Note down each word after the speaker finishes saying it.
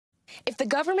If the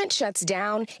government shuts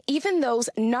down, even those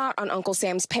not on Uncle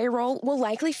Sam's payroll will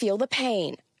likely feel the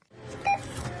pain.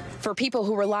 For people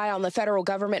who rely on the federal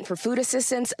government for food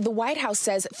assistance, the White House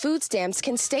says food stamps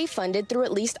can stay funded through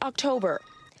at least October.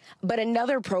 But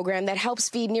another program that helps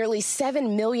feed nearly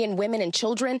 7 million women and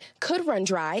children could run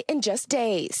dry in just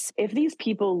days. If these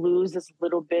people lose this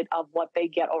little bit of what they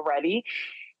get already,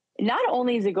 not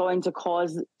only is it going to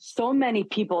cause so many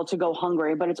people to go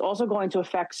hungry, but it's also going to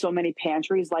affect so many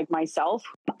pantries like myself.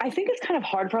 I think it's kind of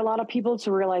hard for a lot of people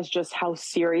to realize just how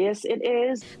serious it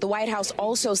is. The White House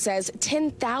also says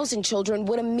 10,000 children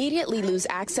would immediately lose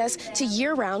access to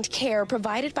year-round care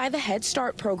provided by the Head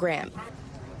Start program.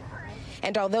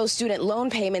 And although student loan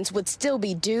payments would still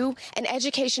be due, an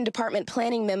Education Department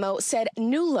planning memo said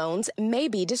new loans may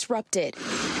be disrupted.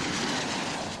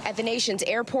 At the nation's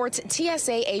airports,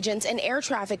 TSA agents and air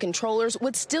traffic controllers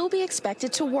would still be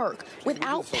expected to work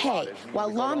without pay, while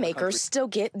lawmakers still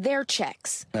get their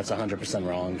checks. That's 100%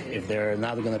 wrong. If they're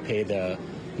not going to pay the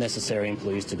necessary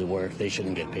employees to do work, they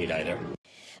shouldn't get paid either.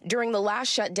 During the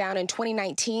last shutdown in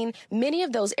 2019, many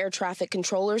of those air traffic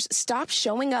controllers stopped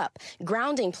showing up,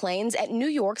 grounding planes at New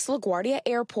York's LaGuardia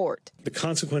Airport. The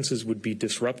consequences would be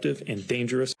disruptive and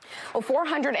dangerous. Well,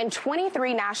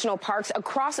 423 national parks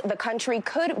across the country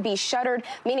could be shuttered,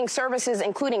 meaning services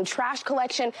including trash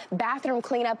collection, bathroom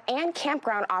cleanup, and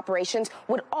campground operations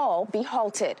would all be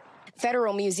halted.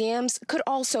 Federal museums could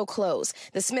also close,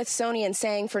 the Smithsonian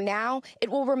saying for now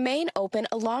it will remain open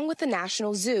along with the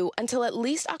National Zoo until at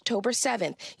least October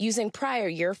 7th using prior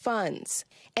year funds.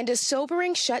 And a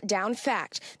sobering shutdown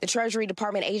fact, the Treasury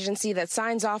Department agency that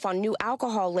signs off on new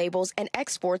alcohol labels and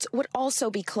exports would also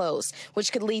be closed,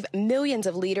 which could leave millions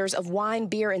of liters of wine,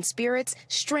 beer, and spirits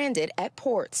stranded at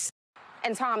ports.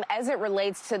 And Tom, as it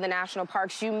relates to the national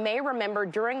parks, you may remember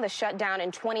during the shutdown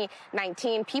in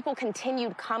 2019, people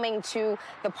continued coming to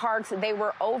the parks. They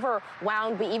were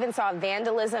overwhelmed. We even saw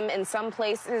vandalism in some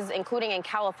places, including in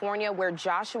California, where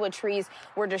Joshua trees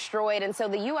were destroyed. And so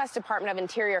the U.S. Department of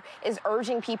Interior is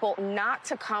urging people not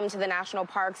to come to the national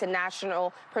parks and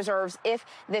national preserves if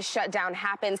this shutdown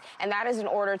happens. And that is in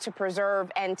order to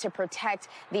preserve and to protect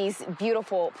these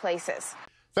beautiful places.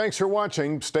 Thanks for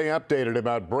watching. Stay updated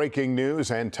about breaking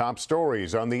news and top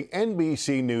stories on the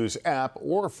NBC News app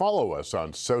or follow us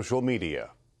on social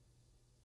media.